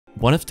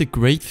One of the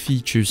great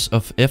features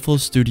of FL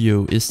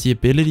Studio is the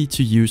ability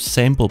to use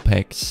sample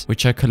packs,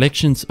 which are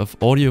collections of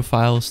audio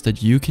files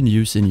that you can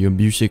use in your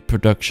music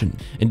production.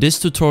 In this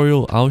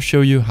tutorial, I'll show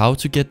you how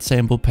to get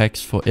sample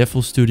packs for FL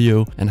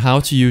Studio and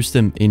how to use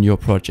them in your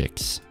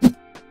projects.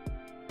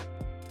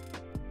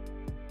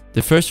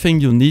 The first thing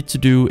you'll need to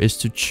do is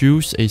to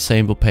choose a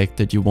sample pack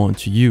that you want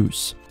to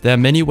use. There are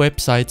many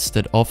websites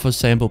that offer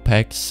sample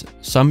packs,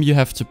 some you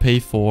have to pay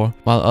for,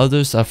 while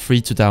others are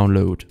free to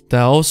download. There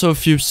are also a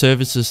few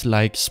services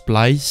like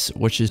Splice,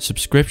 which is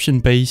subscription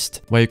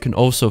based, where you can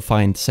also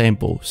find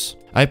samples.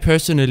 I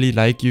personally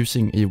like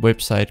using a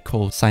website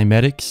called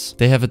Cymatics.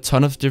 They have a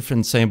ton of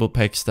different sample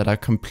packs that are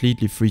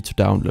completely free to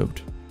download.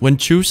 When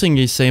choosing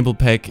a sample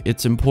pack,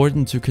 it's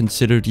important to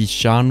consider the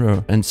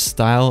genre and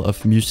style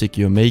of music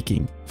you're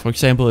making. For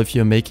example, if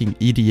you're making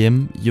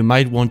EDM, you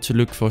might want to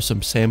look for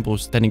some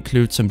samples that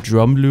include some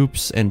drum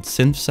loops and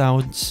synth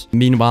sounds.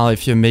 Meanwhile,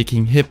 if you're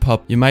making hip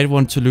hop, you might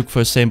want to look for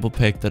a sample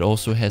pack that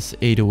also has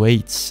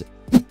 808s.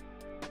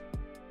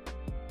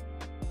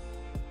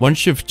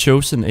 Once you've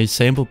chosen a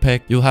sample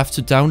pack, you'll have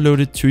to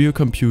download it to your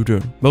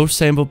computer. Most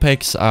sample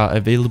packs are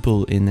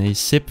available in a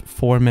zip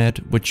format,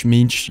 which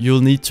means you'll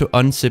need to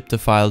unzip the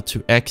file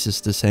to access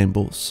the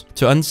samples.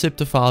 To unzip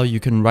the file, you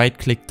can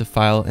right-click the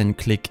file and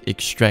click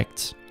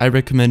Extract. I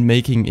recommend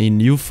making a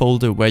new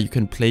folder where you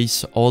can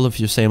place all of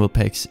your sample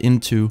packs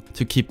into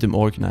to keep them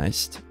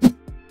organized.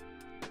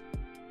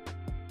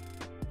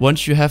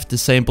 Once you have the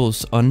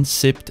samples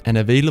unzipped and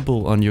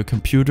available on your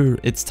computer,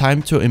 it's time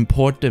to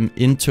import them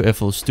into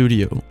FL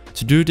Studio.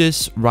 To do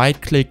this,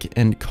 right-click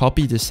and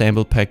copy the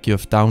sample pack you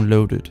have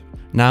downloaded.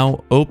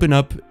 Now open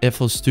up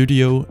FL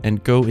Studio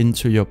and go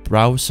into your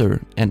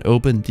browser and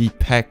open the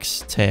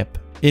Packs tab.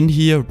 In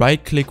here,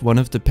 right-click one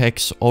of the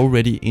packs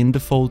already in the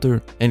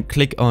folder and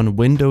click on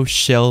Windows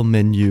Shell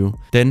menu,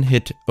 then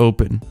hit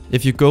Open.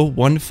 If you go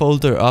one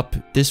folder up,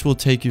 this will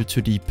take you to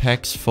the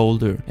packs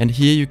folder, and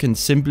here you can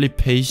simply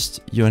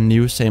paste your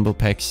new sample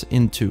packs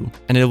into,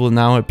 and it will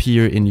now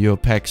appear in your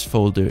packs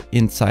folder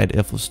inside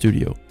FL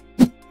Studio.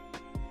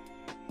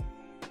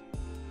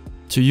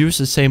 To use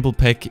a sample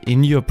pack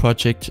in your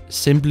project,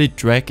 simply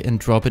drag and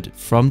drop it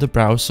from the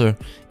browser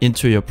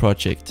into your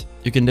project.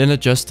 You can then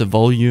adjust the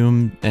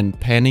volume and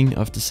panning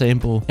of the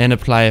sample and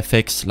apply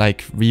effects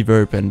like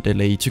reverb and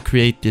delay to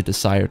create the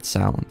desired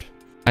sound.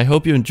 I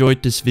hope you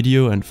enjoyed this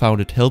video and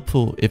found it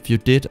helpful. If you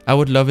did, I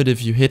would love it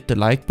if you hit the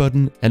like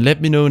button and let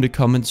me know in the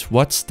comments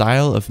what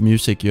style of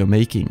music you're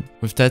making.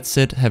 With that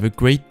said, have a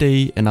great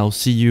day and I'll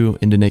see you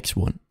in the next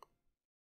one.